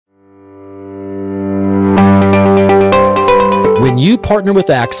When you partner with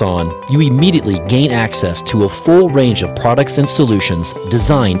Axon, you immediately gain access to a full range of products and solutions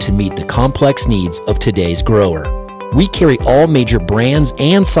designed to meet the complex needs of today's grower. We carry all major brands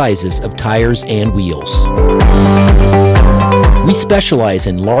and sizes of tires and wheels. We specialize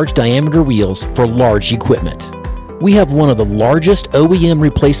in large diameter wheels for large equipment. We have one of the largest OEM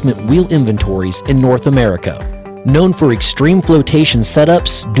replacement wheel inventories in North America. Known for extreme flotation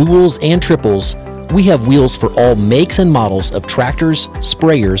setups, duals, and triples, we have wheels for all makes and models of tractors,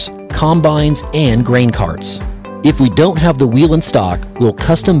 sprayers, combines, and grain carts. If we don't have the wheel in stock, we'll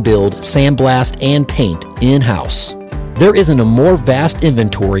custom build, sandblast, and paint in-house. There isn't a more vast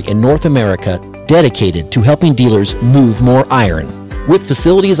inventory in North America dedicated to helping dealers move more iron. With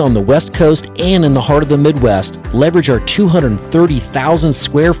facilities on the West Coast and in the heart of the Midwest, leverage our 230,000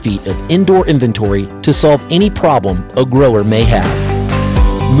 square feet of indoor inventory to solve any problem a grower may have.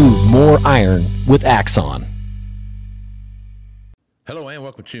 Move more iron with Axon. Hello and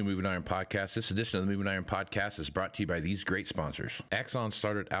welcome to Moving Iron Podcast. This edition of the Moving Iron Podcast is brought to you by these great sponsors. Axon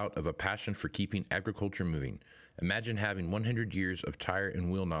started out of a passion for keeping agriculture moving. Imagine having 100 years of tire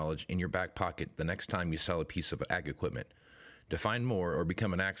and wheel knowledge in your back pocket the next time you sell a piece of ag equipment. To find more or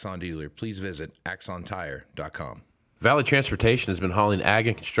become an Axon dealer, please visit axontire.com. Valley Transportation has been hauling ag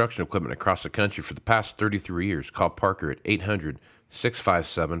and construction equipment across the country for the past 33 years. Call Parker at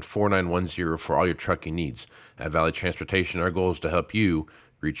 800-657-4910 for all your trucking needs. At Valley Transportation, our goal is to help you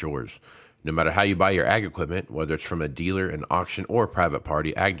reach yours. No matter how you buy your ag equipment, whether it's from a dealer, an auction, or a private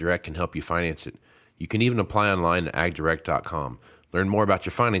party, AgDirect can help you finance it. You can even apply online at agdirect.com. Learn more about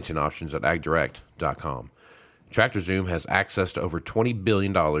your financing options at agdirect.com. TractorZoom has access to over $20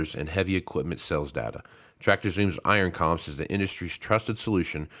 billion in heavy equipment sales data. TractorZoom's Iron Comps is the industry's trusted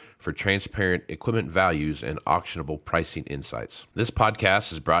solution for transparent equipment values and auctionable pricing insights. This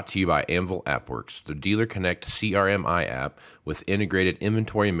podcast is brought to you by Anvil AppWorks. The Dealer Connect CRMI app with integrated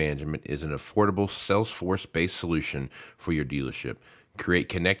inventory management is an affordable Salesforce-based solution for your dealership. Create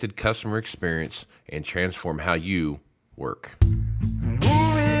connected customer experience and transform how you work.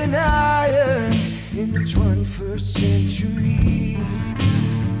 Moving higher in the 21st century.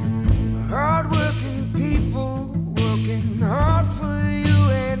 Hard-working people working hard for you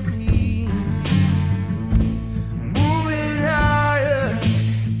and me. Moving higher,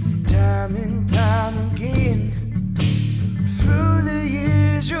 time and time again. Through the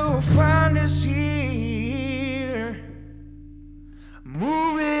years you'll find us here.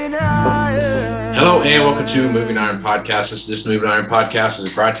 Moving higher. Hello and welcome to Moving Iron Podcast. This Moving Iron Podcast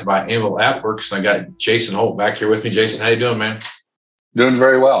is brought to you by Anvil AppWorks. And I got Jason Hoult back here with me. Jason, how you doing, man? Doing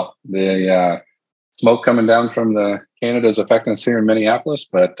very well. The smoke coming down from the Canada is affecting us here in Minneapolis,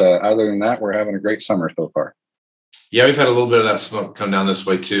 but other than that, we're having a great summer so far. Yeah, we've had a little bit of that smoke come down this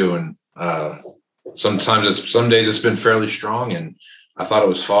way too, and some days it's been fairly strong. And I thought it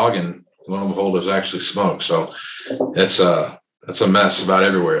was fog, and lo and behold, it was actually smoke. So it's a mess about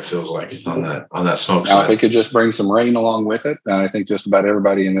everywhere. It feels like on that smoke side. If we could just bring some rain along with it, I think just about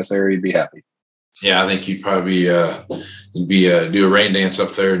everybody in this area would be happy. Yeah, I think you'd probably do a rain dance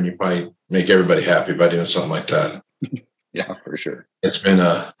up there, and you probably make everybody happy by doing something like that. Yeah, for sure. It's been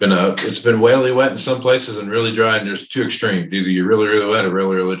whaley wet in some places and really dry, and there's two extremes. Either you're really, really wet or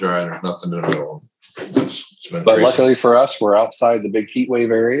really, really dry, and there's nothing in the middle. But crazy. Luckily for us, we're outside the big heat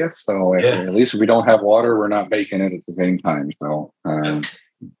wave area, so at least if we don't have water, we're not baking it at the same time. So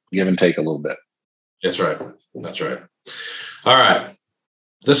give and take a little bit. That's right. All right.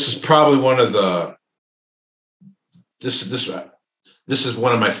 This is probably one of the this is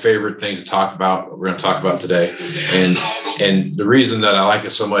one of my favorite things to talk about. We're going to talk about today, and the reason that I like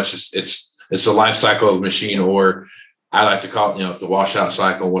it so much is it's the life cycle of the machine, or I like to call it, the washout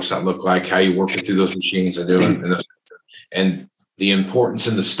cycle. What's that look like? How you working through those machines and doing, and the importance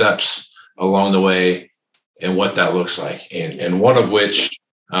in the steps along the way, and what that looks like, and one of which.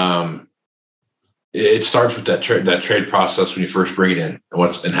 It starts with that trade process when you first bring it in,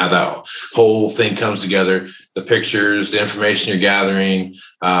 and how that whole thing comes together. The pictures, the information you're gathering,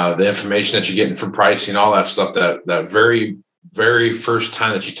 the information that you're getting from pricing, all that stuff. That very, very first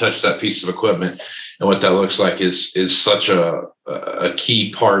time that you touch that piece of equipment, and what that looks like is such a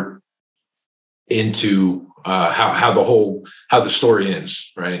key part into how the story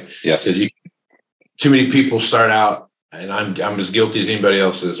ends, right? Yes. Because too many people start out, and I'm as guilty as anybody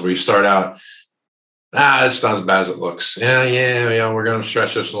else is, where you start out. It's not as bad as it looks. Yeah, we're going to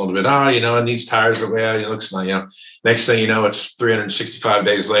stretch this a little bit. It needs tires, but it looks like, next thing you know, it's 365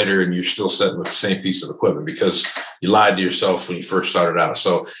 days later and you're still sitting with the same piece of equipment because you lied to yourself when you first started out.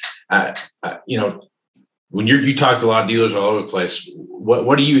 So, when you talk to a lot of dealers all over the place,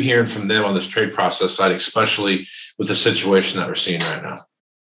 what are you hearing from them on this trade process side, especially with the situation that we're seeing right now?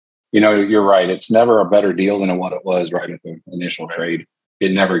 You're right. It's never a better deal than what it was right at the initial trade.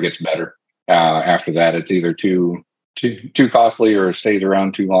 It never gets better after that. It's either too costly or it stays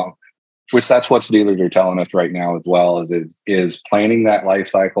around too long. Which that's what dealers are telling us right now as well, is planning that life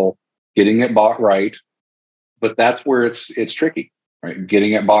cycle, getting it bought right. But that's where it's tricky, right?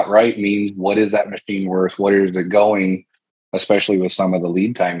 Getting it bought right means, what is that machine worth? What is it going, especially with some of the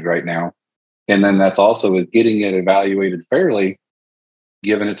lead times right now? And then that's also is getting it evaluated fairly,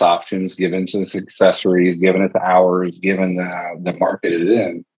 given its options, given its accessories, given its hours, given the market it's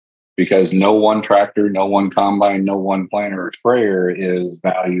in. Because no one tractor, no one combine, no one planter or sprayer is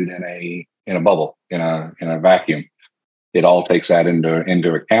valued in a bubble, in a vacuum. It all takes that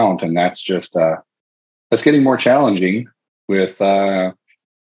into account, and that's just that's getting more challenging with the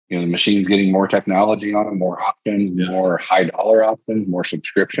machines getting more technology on them, more options, more high dollar options, more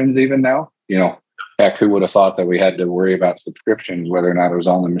subscriptions even now. Heck, who would have thought that we had to worry about subscriptions, whether or not it was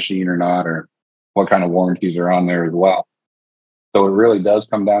on the machine or not, or what kind of warranties are on there as well. So it really does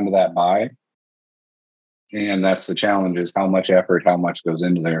come down to that buy. And that's the challenge, is how much effort, how much goes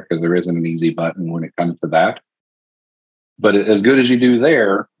into there, because there isn't an easy button when it comes to that. But as good as you do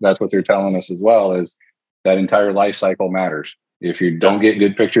there, that's what they're telling us as well, is that entire life cycle matters. If you don't get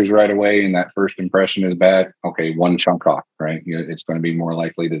good pictures right away and that first impression is bad, okay, one chunk off, right? It's going to be more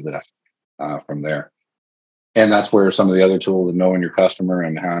likely to that from there. And that's where some of the other tools of knowing your customer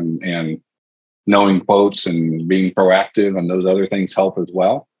and knowing quotes and being proactive and those other things help as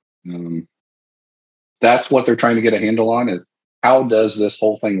well. That's what they're trying to get a handle on, is how does this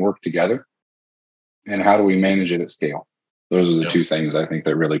whole thing work together and how do we manage it at scale? Those are the two things I think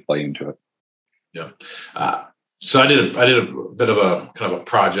that really play into it. Yeah. So I did a bit of a kind of a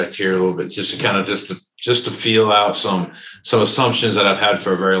project here a little bit, just to feel out some assumptions that I've had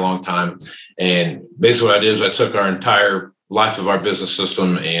for a very long time. And basically what I did is I took our entire life of our business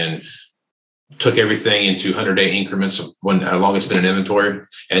system and took everything into 100-day increments of how long it's been in inventory,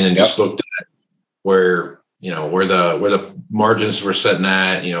 and then just looked at where the margins were sitting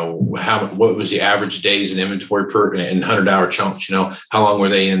at, what was the average days in inventory in 100-hour chunks, how long were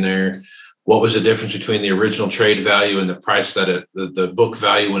they in there? What was the difference between the original trade value and the price that the book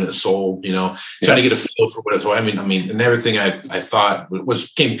value when it sold, trying to get a feel for what it's, I mean, and everything I thought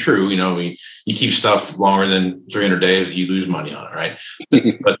came true. You keep stuff longer than 300 days, you lose money on it. Right.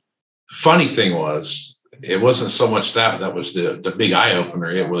 But funny thing was, it wasn't so much that was the big eye opener.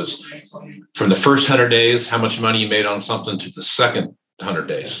 It was from the first 100 days, how much money you made on something, to the second 100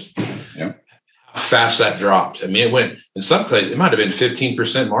 days. Yeah. How fast that dropped. I mean, it went, in some cases, it might've been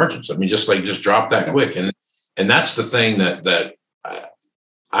 15% margins. I mean, just dropped that quick. And that's the thing that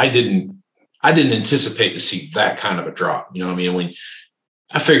I didn't anticipate to see that kind of a drop. When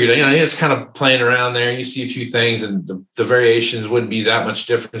I figured, it's kind of playing around there. You see a few things, and the variations wouldn't be that much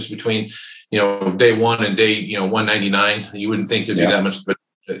difference between, day one and day, 199. You wouldn't think there'd be that much, but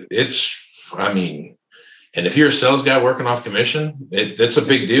and if you're a sales guy working off commission, it's a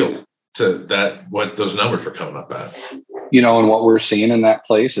big deal to that, what those numbers are coming up at. And what we're seeing in that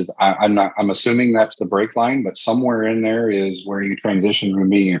place is, I'm assuming that's the break line, but somewhere in there is where you transition from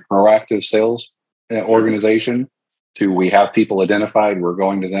being a proactive sales organization to, we have people identified, we're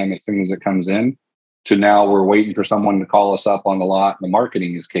going to them as soon as it comes in, to now we're waiting for someone to call us up on the lot, and the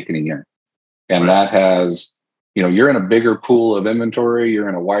marketing is kicking in. And that has, you're in a bigger pool of inventory, you're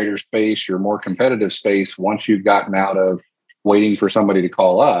in a wider space, you're more competitive space once you've gotten out of waiting for somebody to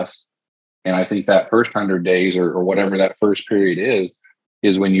call us. And I think that first 100 days or whatever that first period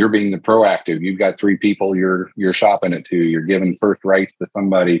is when you're being the proactive. You've got 3 people you're shopping it to, you're giving first rights to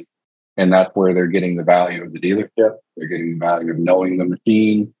somebody. And that's where they're getting the value of the dealership. They're getting the value of knowing the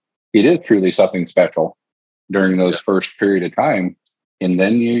machine. It is truly something special during those first period of time. And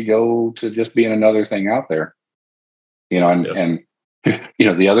then you go to just being another thing out there, and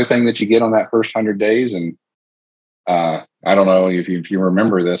the other thing that you get on that first 100 days. And I don't know if you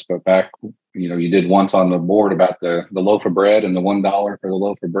remember this, but back, you did once on the board about the loaf of bread and the $1 for the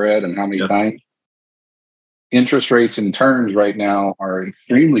loaf of bread and how many times. Interest rates and turns right now are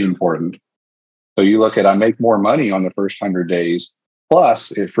extremely important. So you look at, I make more money on the first 100 days,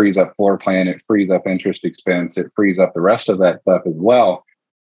 plus it frees up floor plan, it frees up interest expense, it frees up the rest of that stuff as well.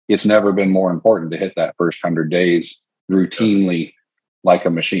 It's never been more important to hit that first 100 days routinely like a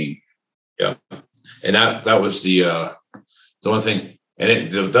machine. Yeah. And that was the one thing. And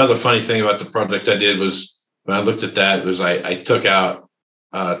the other funny thing about the project I did was, when I looked at that, was I took out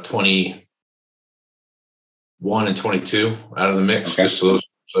 21 and 22 out of the mix, just so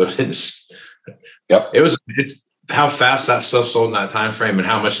it didn't Yep. It's how fast that stuff sold in that time frame and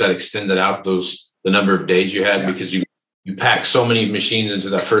how much that extended out the number of days you had, because you packed so many machines into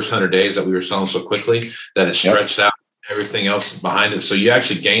that first 100 days that we were selling so quickly that it stretched out everything else behind it. So you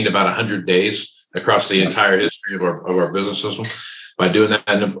actually gained about 100 days across the entire history of our business system by doing that.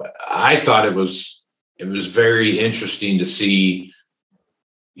 And I thought it was very interesting to see,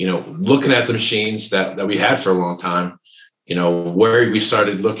 looking at the machines that we had for a long time, where we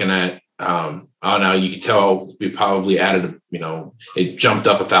started looking at, now you can tell we probably added, it jumped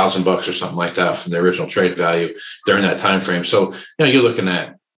up $1,000 or something like that from the original trade value during that time frame. So, you're looking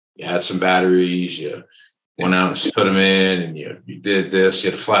at, you had some batteries, you went out and put them in, and you did this, you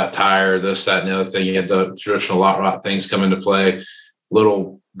had a flat tire, this, that, and the other thing. You had the traditional lot rot things come into play,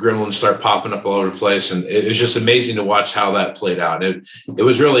 little gremlins start popping up all over the place. And it was just amazing to watch how that played out. It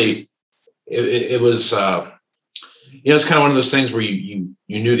was really, it was, it's kind of one of those things where you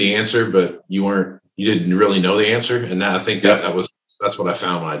knew the answer, but you didn't really know the answer. And I think that's what I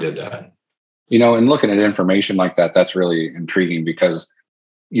found when I did that. And looking at information like that, that's really intriguing, because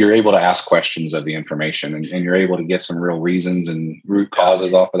you're able to ask questions of the information, and you're able to get some real reasons and root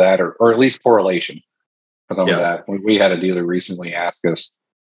causes off of that, or at least correlation for some of that. We had a dealer recently ask us,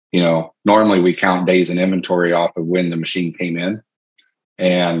 normally we count days in inventory off of when the machine came in.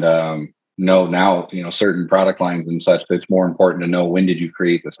 And, now, certain product lines and such, it's more important to know, when did you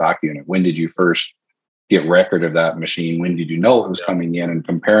create the stock unit? When did you first get record of that machine? When did you know it was coming in? And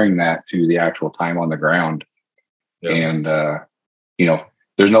comparing that to the actual time on the ground. And,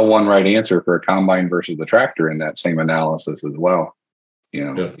 there's no one right answer for a combine versus the tractor in that same analysis as well.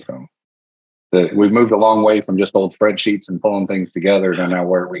 So we've moved a long way from just old spreadsheets and pulling things together to now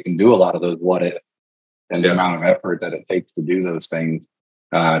where we can do a lot of those what if, and the amount of effort that it takes to do those things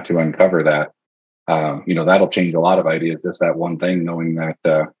to uncover that. That'll change a lot of ideas. Just that one thing, knowing that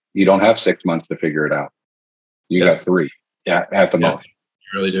you don't have 6 months to figure it out. You got 3 at the most.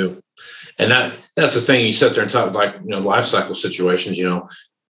 You really do. And that's the thing. You sit there and talk life cycle situations,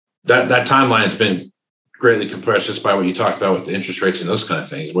 that timeline has been greatly compressed just by what you talked about with the interest rates and those kind of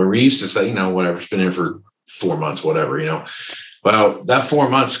things, where we used to say, whatever, it's been in for 4 months, whatever, well, that 4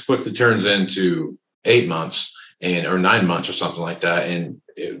 months quickly turns into 8 months or 9 months or something like that. And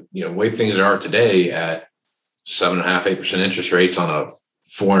the way things are today at 7.5-8% interest rates on a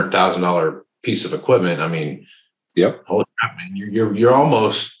 $400,000 piece of equipment. I mean, holy crap, man, you're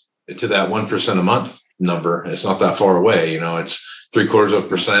almost to that 1% a month number. It's not that far away. It's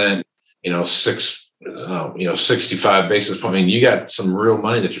 0.75%, 65 basis points. I mean, you got some real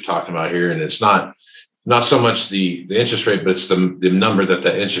money that you're talking about here. And it's not so much the interest rate, but it's the number that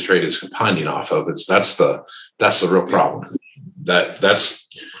the interest rate is compounding off of. That's the real problem. That's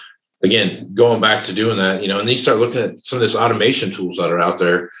again, going back to doing that, and then you start looking at some of this automation tools that are out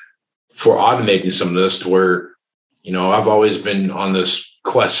there for automating some of this, to where, I've always been on this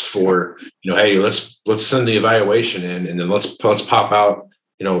quest for, hey, let's send the evaluation in, and then let's pop out,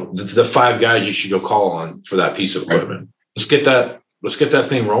 the 5 guys you should go call on for that piece of equipment. Let's get that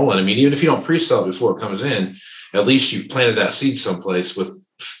thing rolling. I mean, even if you don't pre-sell it before it comes in, at least you've planted that seed someplace with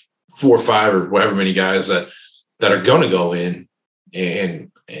 4 or 5 or whatever many guys that are going to go in and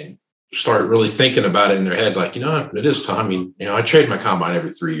start really thinking about it in their head. Like, it is time. I mean, I trade my combine every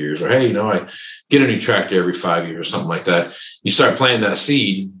 3 years, or, hey, I get a new tractor every 5 years or something like that. You start planting that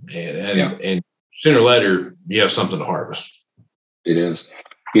seed, and sooner or later you have something to harvest. It is,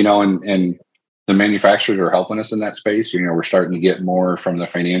 and the manufacturers are helping us in that space. We're starting to get more from the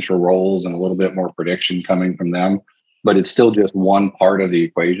financial roles and a little bit more prediction coming from them, but it's still just one part of the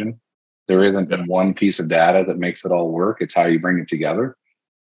equation. There isn't one piece of data that makes it all work. It's how you bring it together.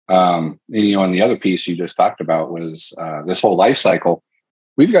 And the other piece you just talked about was this whole life cycle.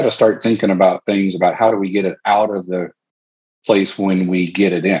 We've got to start thinking about things about how do we get it out of the place when we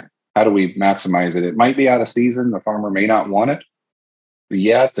get it in? How do we maximize it? It might be out of season. The farmer may not want it, but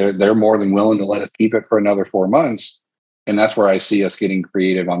yet they're more than willing to let us keep it for another 4 months. And that's where I see us getting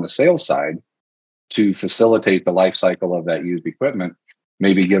creative on the sales side to facilitate the life cycle of that used equipment.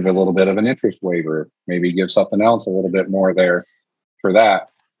 Maybe give a little bit of an interest waiver, maybe give something else a little bit more there for that.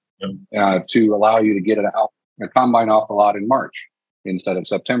 To allow you to get it out, a combine off the lot in March instead of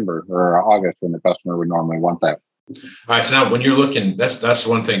September or August, when the customer would normally want that. All right. So now when you're looking, that's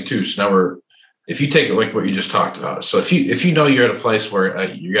one thing too. So now if you take it like what you just talked about. So if you're at a place where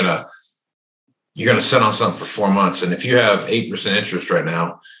you're gonna sit on something for 4 months, and if you have 8% interest right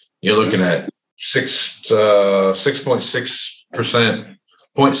now, you're looking at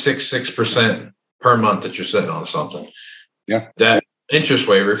 6.66% per month that you're sitting on something. Yeah. That interest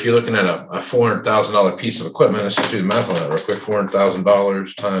waiver, if you're looking at a $400,000 piece of equipment, let's just do the math on that real quick.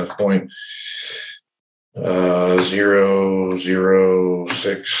 $400,000 times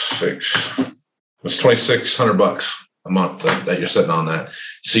 0.0066. It's $2,600 a month that you're sitting on that.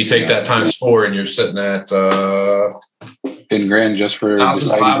 So you take that times 4, and you're sitting at $10,000 just for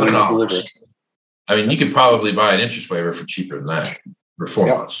deciding when to deliver it. I mean, you could probably buy an interest waiver for cheaper than that for 4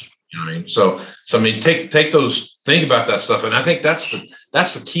 months. You know what I mean? So I mean, take those, think about that stuff. And I think that's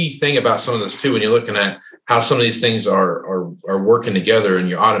the key thing about some of this too, when you're looking at how some of these things are working together and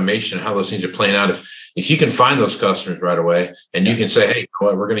your automation, how those things are playing out. If you can find those customers right away and you can say, hey,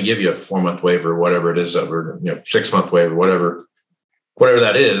 well, we're going to give you a 4-month waiver, whatever it is that we're, 6-month waiver, whatever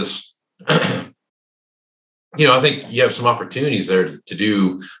that is, I think you have some opportunities there to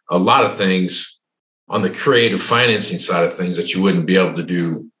do a lot of things on the creative financing side of things that you wouldn't be able to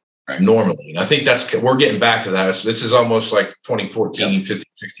do normally. And I think we're getting back to that. So this is almost like 2014, 15,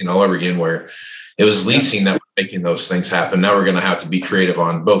 16 all over again, where it was leasing that was making those things happen. Now we're going to have to be creative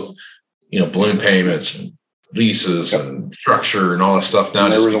on both, balloon payments and leases and structure and all that stuff. Now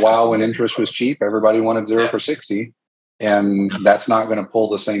there was a while when interest was cheap. Everybody wanted 0 for 60. And that's not going to pull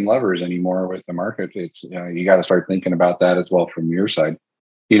the same levers anymore with the market. It's, you got to start thinking about that as well from your side.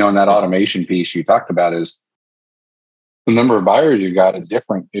 And that automation piece you talked about is the number of buyers you've got is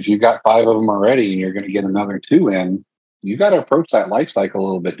different. If you've got 5 of them already and you're going to get another 2 in, you got to approach that life cycle a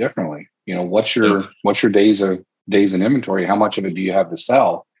little bit differently. What's your days in inventory? How much of it do you have to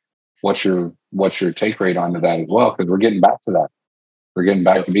sell? What's your take rate onto that as well? Because we're getting back to that. We're getting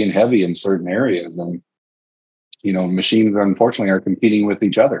back to being heavy in certain areas, and machines unfortunately are competing with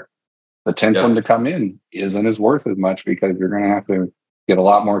each other. The 10th one to come in isn't as worth as much because you're going to have to get a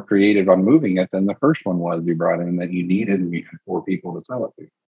lot more creative on moving it than the first one was you brought in that you needed, and you had 4 people to sell it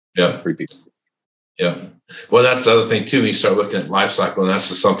to. 3 people. Yeah. Well, that's the other thing too. When you start looking at life cycle, and that's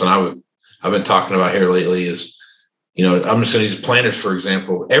just something I've been talking about here lately is, I'm just going to use planners, for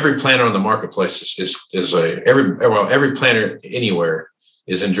example. Every planner on the marketplace every planner anywhere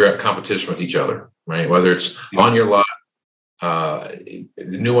is in direct competition with each other, right? Whether it's on your lot, the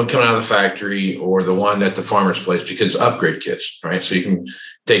new one coming out of the factory, or the one at the farmer's place, because upgrade kits, right? So you can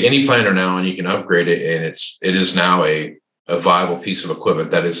take any planner now and you can upgrade it, and it is now a viable piece of equipment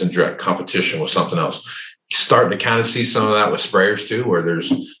that is in direct competition with something else. Starting to kind of see some of that with sprayers too, where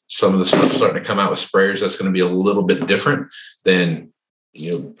there's some of the stuff starting to come out with sprayers that's going to be a little bit different than,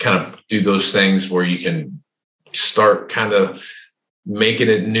 kind of do those things where you can start kind of making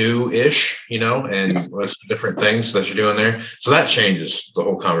it new-ish, and with different things that you're doing there. So that changes the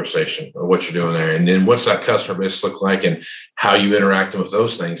whole conversation of what you're doing there. And then what's that customer base look like and how you interact with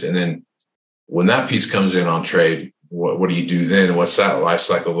those things. And then when that piece comes in on trade, what do you do then? What's that life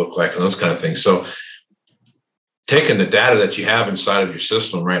cycle look like and those kind of things. So taking the data that you have inside of your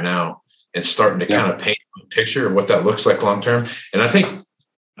system right now and starting to kind of paint a picture of what that looks like long-term. And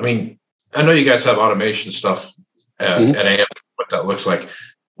I know you guys have automation stuff at Anvil, what that looks like.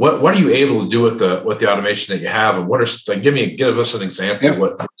 What are you able to do with the automation that you have, and what are give us an example of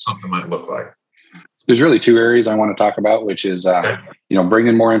what something might look like? There's really 2 areas I want to talk about, which is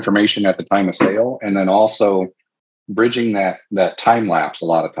bringing more information at the time of sale, and then also bridging that time lapse a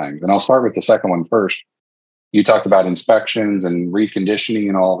lot of times. And I'll start with the second one first. You talked about inspections and reconditioning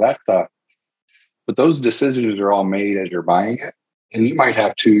and all of that stuff, but those decisions are all made as you're buying it, and you might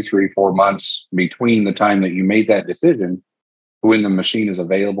have 2, 3, 4 months between the time that you made that decision when the machine is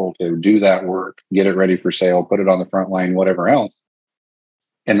available to do that work, get it ready for sale, put it on the front line, whatever else.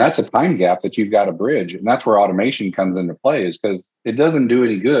 And that's a time gap that you've got to bridge. And that's where automation comes into play, is because it doesn't do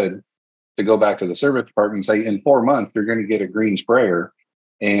any good to go back to the service department and say, in 4 months, you're going to get a green sprayer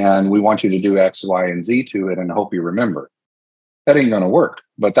and we want you to do X, Y, and Z to it and hope you remember. That ain't going to work.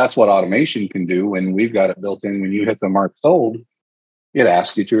 But that's what automation can do when we've got it built in. When you hit the mark sold, it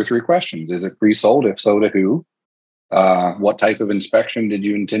asks you 2 or 3 questions. Is it pre-sold? If so, to who? What type of inspection did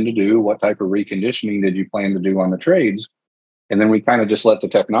you intend to do? What type of reconditioning did you plan to do on the trades? And then we kind of just let the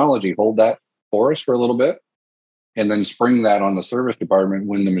technology hold that for us for a little bit, and then spring that on the service department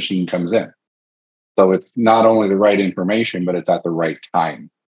when the machine comes in. So it's not only the right information, but it's at the right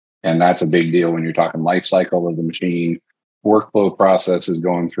time. And that's a big deal when you're talking life cycle of the machine, workflow process is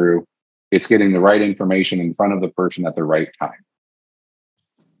going through. It's getting the right information in front of the person at the right time.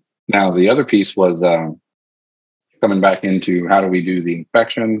 Now, the other piece was coming back into how do we do the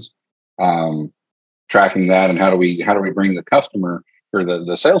inspections, tracking that, and how do we bring the customer or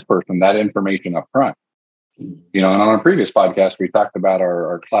the salesperson that information up front. And on a previous podcast, we talked about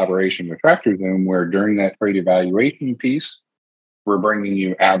our collaboration with Tractor Zoom, where during that trade evaluation piece, we're bringing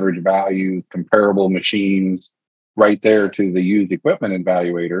you average values, comparable machines, right there to the used equipment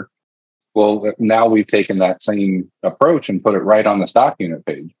evaluator. Well, now we've taken that same approach and put it right on the stock unit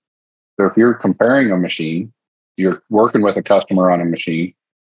page. So if you're comparing a machine, you're working with a customer on a machine,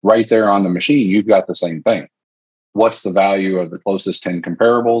 right there on the machine, you've got the same thing. What's the value of the closest 10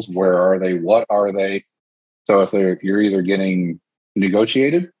 comparables? Where are they? What are they? So if you're either getting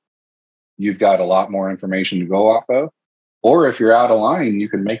negotiated, you've got a lot more information to go off of. Or if you're out of line, you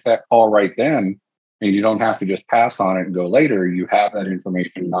can make that call right then, and you don't have to just pass on it and go later. You have that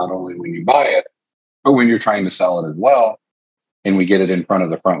information not only when you buy it, but when you're trying to sell it as well. And we get it in front of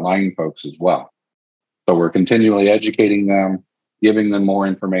the frontline folks as well. So we're continually educating them, giving them more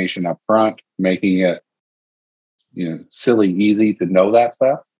information up front, making it, silly easy to know that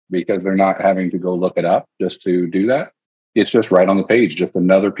stuff, because they're not having to go look it up just to do that. It's just right on the page, just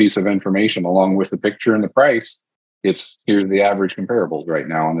another piece of information along with the picture and the price. Here's the average comparables right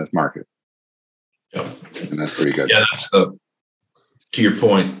now on this market. Yep. And that's pretty good. Yeah, to your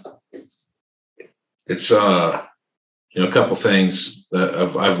point. It's a couple things that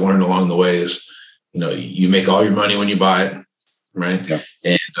I've learned along the way is, you make all your money when you buy it, right? Yeah.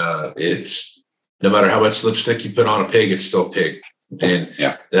 And it's no matter how much lipstick you put on a pig, it's still a pig. And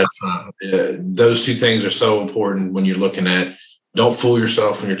that's those two things are so important when you're looking at. Don't fool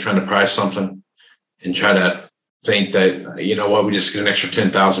yourself when you're trying to price something and try to think that we just get an extra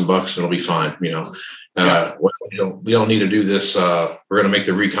 $10,000 and it'll be fine. We don't need to do this. We're going to make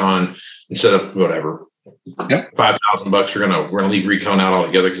the recon instead of whatever. Yep. $5,000. We're gonna leave recon out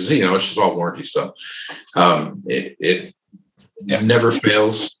altogether because it's just all warranty stuff. It never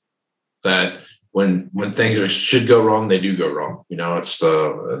fails that when things should go wrong, they do go wrong. That's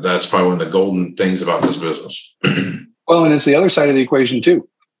probably one of the golden things about this business. Well, and it's the other side of the equation too.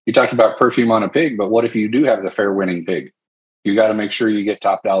 You talked about perfume on a pig, but what if you do have the fair winning pig? You got to make sure you get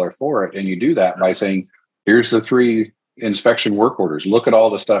top dollar for it, and you do that by saying, "Here's the 3 inspection work orders. Look at all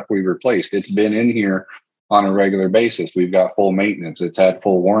the stuff we replaced. It's been in here on a regular basis. We've got full maintenance. It's had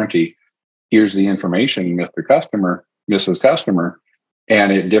full warranty. Here's the information, Mr. Customer, Mrs. Customer,"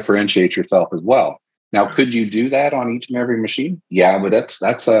 and it differentiates yourself as well. Now, could you do that on each and every machine? Yeah, but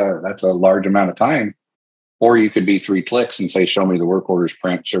that's a large amount of time. Or you could be 3 clicks and say, "Show me the work orders,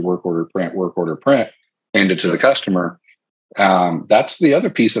 print, show work order, print, hand it to the customer." That's the other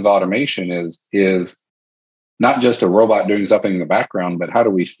piece of automation is not just a robot doing something in the background, but how do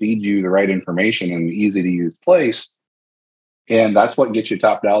we feed you the right information in an easy to use place? And that's what gets you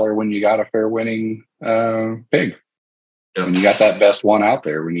top dollar when you got a fair winning pig. Yeah. When you got that best one out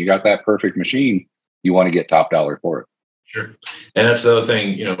there, when you got that perfect machine, you want to get top dollar for it. Sure. And that's the other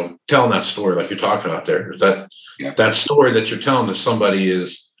thing, telling that story like you're talking about there, that story that you're telling to somebody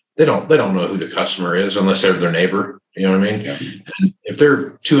is they don't know who the customer is unless they're their neighbor. You know what I mean? Yeah. And if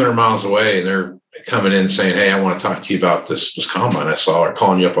they're 200 miles away and they're coming in saying, "Hey, I want to talk to you about this combine I saw," or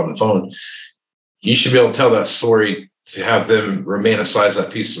calling you up on the phone, you should be able to tell that story to have them romanticize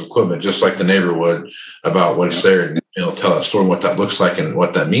that piece of equipment, just like the neighbor would about what's there, and tell that story, what that looks like and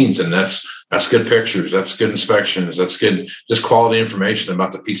what that means. And that's good pictures. That's good inspections. That's good, just quality information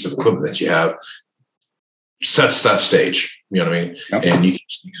about the piece of equipment that you have. Sets that stage, you know what I mean? Yep. And you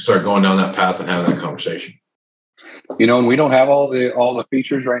can start going down that path and having that conversation. And we don't have all the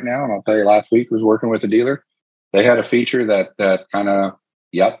features right now. And I'll tell you, last week I was working with a dealer. They had a feature that kind of,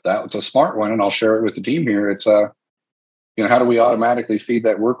 that was a smart one. And I'll share it with the team here. It's how do we automatically feed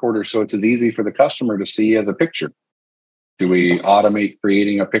that work order so it's as easy for the customer to see as a picture? Do we automate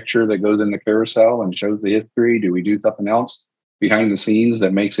creating a picture that goes in the carousel and shows the history? Do we do something else behind the scenes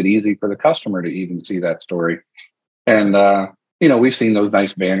that makes it easy for the customer to even see that story? And, we've seen those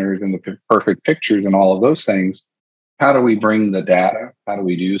nice banners and the perfect pictures and all of those things. How do we bring the data? How do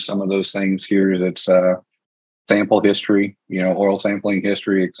we do some of those things here that's sample history, oil sampling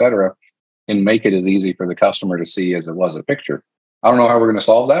history, et cetera, and make it as easy for the customer to see as it was a picture? I don't know how we're going to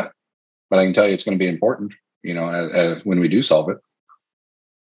solve that, but I can tell you it's going to be important, as when we do solve it.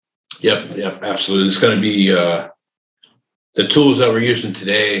 Yep, absolutely. It's going to be the tools that we're using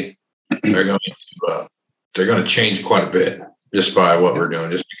today are going to they're going to change quite a bit just by what we're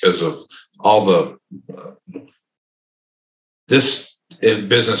doing, just because of all the this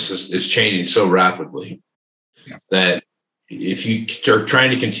business is changing so rapidly that if you are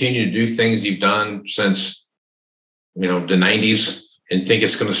trying to continue to do things you've done since the 90s and think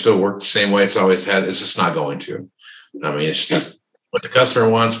it's going to still work the same way it's always had, it's just not going to. I mean, it's what the customer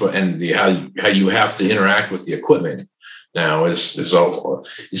wants, and how you have to interact with the equipment now is all.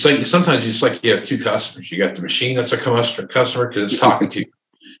 It's like sometimes it's like you have 2 customers. You got the machine that's a customer because it's talking to you,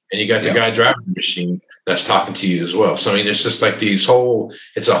 and you got the guy driving the machine that's talking to you as well. So, I mean, it's just like it's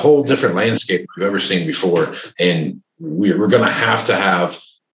a whole different landscape we've ever seen before. And we're going to have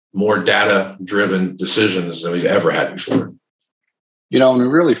more data-driven decisions than we've ever had before. And we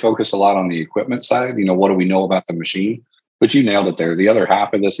really focus a lot on the equipment side. What do we know about the machine? But you nailed it there. The other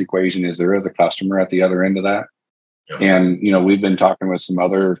half of this equation is there is a customer at the other end of that. Yeah. And, we've been talking with some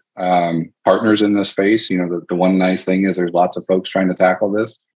other partners in this space. The one nice thing is there's lots of folks trying to tackle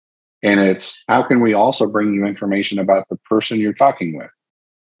this. And it's how can we also bring you information about the person you're talking with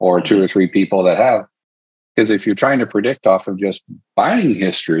or two or three people that have? Because if you're trying to predict off of just buying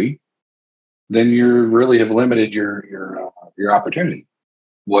history, then you really have limited your opportunity.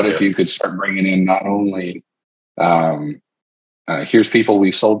 What if you could start bringing in not only here's people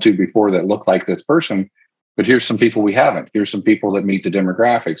we've sold to before that look like this person, but here's some people we haven't. Here's some people that meet the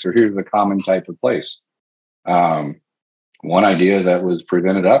demographics, or here's the common type of place. One idea that was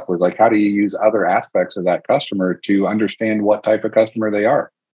presented up was like, how do you use other aspects of that customer to understand what type of customer they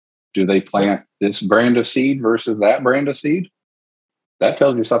are? Do they plant this brand of seed versus that brand of seed? That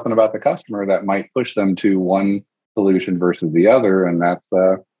tells you something about the customer that might push them to one solution versus the other. And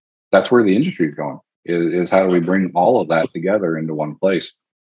that's where the industry is going, is how do we bring all of that together into one place?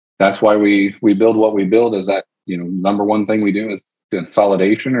 That's why we build what we build, is that, number one thing we do is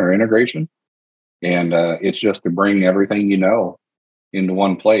consolidation or integration. And it's just to bring everything into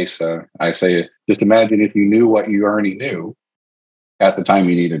one place. I say, just imagine if you knew what you already knew at the time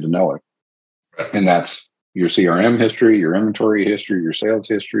you needed to know it. And that's your CRM history, your inventory history, your sales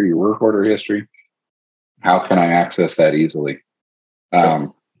history, your work order history. How can I access that easily?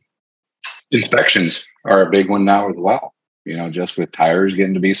 Inspections are a big one now as well. Just with tires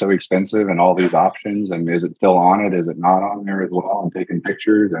getting to be so expensive and all these options, and is it still on it? Is it not on there as well? And taking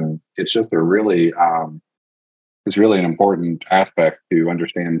pictures, and it's just it's really an important aspect to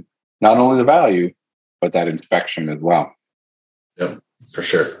understand not only the value, but that inspection as well. Yep, for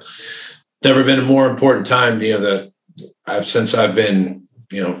sure. Never been a more important time, since I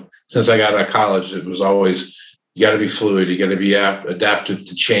got out of college, it was always, you got to be fluid. You got to be adaptive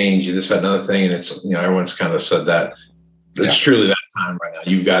to change, this, that, another thing. And it's, everyone's kind of said that. It's truly that time right now.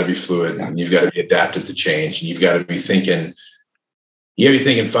 You've got to be fluid and you've got to be adaptive to change. And you've got to be thinking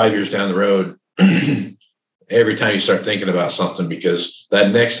 5 years down the road every time you start thinking about something, because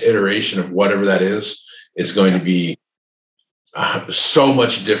that next iteration of whatever that is going to be so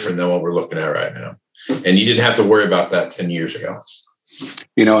much different than what we're looking at right now. And you didn't have to worry about that 10 years ago.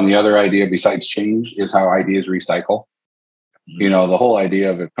 And the other idea besides change is how ideas recycle. The whole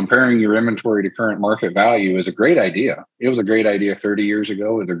idea of comparing your inventory to current market value is a great idea. It was a great idea 30 years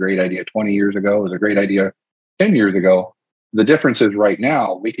ago. It was a great idea 20 years ago. It was a great idea 10 years ago. The difference is right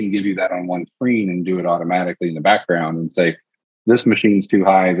now, we can give you that on one screen and do it automatically in the background and say, this machine's too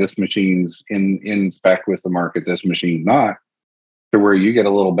high. This machine's in spec with the market. This machine's not. To where you get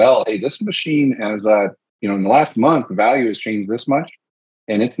a little bell. Hey, this machine has, in the last month, the value has changed this much,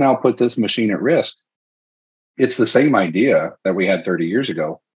 and it's now put this machine at risk. It's the same idea that we had 30 years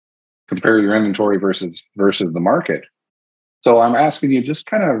ago. Compare your inventory versus the market. So I'm asking you, just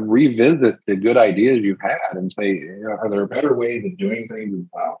kind of revisit the good ideas you've had and say, are there better ways of doing things as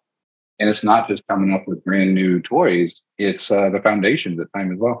well? And it's not just coming up with brand new toys. It's the foundations at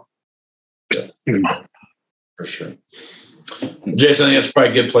time as well. For sure. Jason, I think that's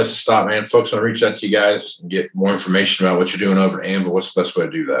probably a good place to stop, man. Folks want to reach out to you guys and get more information about what you're doing over at Anvil. What's the best way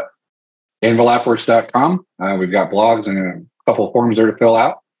to do that? AnvilAppWorks.com. We've got blogs and a couple of forms there to fill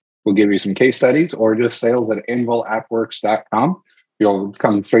out. We'll give you some case studies, or just sales at AnvilAppWorks.com. You'll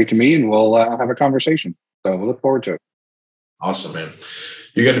come straight to me and we'll have a conversation. So we'll look forward to it. Awesome, man.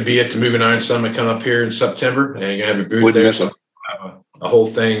 You're going to be at the Moving Iron Summit coming up here in September, and you're going to have your booth there. So have a whole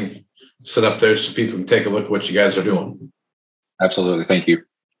thing set up there so people can take a look at what you guys are doing. Absolutely. Thank you.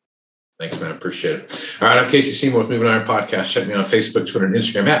 Thanks, man. Appreciate it. All right. I'm Casey Seymour with Moving Iron Podcast. Check me out on Facebook, Twitter, and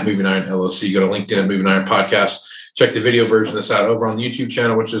Instagram at Moving Iron LLC. Go to LinkedIn at Moving Iron Podcast. Check the video version of this out over on the YouTube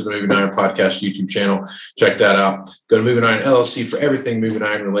channel, which is the Moving Iron Podcast YouTube channel. Check that out. Go to Moving Iron LLC for everything Moving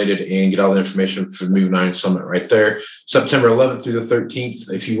Iron related and get all the information for the Moving Iron Summit right there. September 11th through the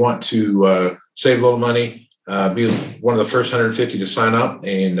 13th. If you want to save a little money, be one of the first 150 to sign up,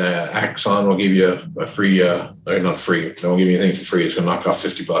 and Axon will give you a free, not free, don't give you anything for free. It's going to knock off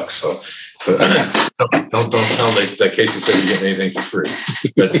 $50. So don't tell them that Casey said you're getting anything for free.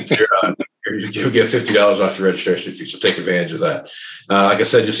 But you'll get $50 off your registration fee. So take advantage of that. Like I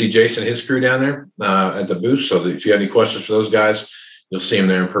said, you'll see Jason and his crew down there at the booth. So that if you have any questions for those guys, you'll see them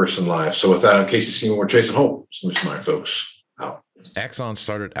there in person live. So with that, I'm Casey Seymour, Jason Hoult. Moving Iron folks out. Axon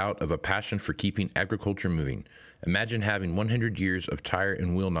started out of a passion for keeping agriculture moving. Imagine having 100 years of tire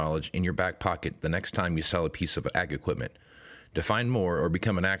and wheel knowledge in your back pocket the next time you sell a piece of ag equipment. To find more or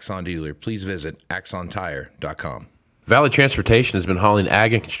become an Axon dealer, please visit axontire.com. Valley Transportation has been hauling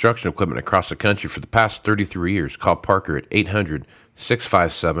ag and construction equipment across the country for the past 33 years. Call Parker at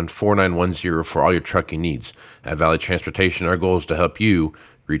 800-657-4910 for all your trucking needs. At Valley Transportation, our goal is to help you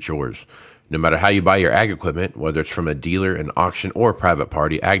reach yours. No matter how you buy your ag equipment, whether it's from a dealer, an auction, or a private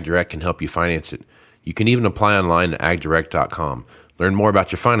party, AgDirect can help you finance it. You can even apply online at agdirect.com. Learn more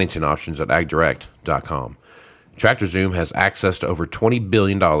about your financing options at agdirect.com. TractorZoom has access to over $20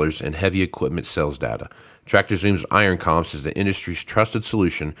 billion in heavy equipment sales data. TractorZoom's Iron Comps is the industry's trusted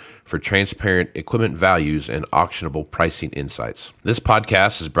solution for transparent equipment values and auctionable pricing insights. This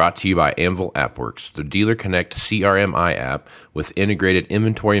podcast is brought to you by Anvil AppWorks. The Dealer Connect CRMI app with integrated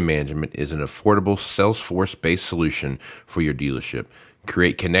inventory management is an affordable Salesforce-based solution for your dealership.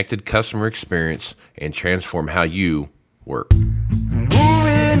 Create connected customer experience and transform how you work.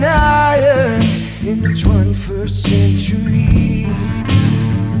 Moving higher in the 21st century.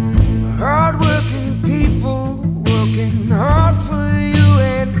 Hard-working people working hard for you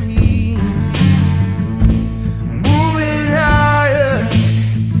and me. Moving higher,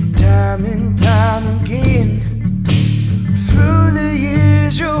 time and time again. Through the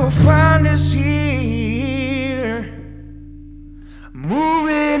years you'll find us here. Moving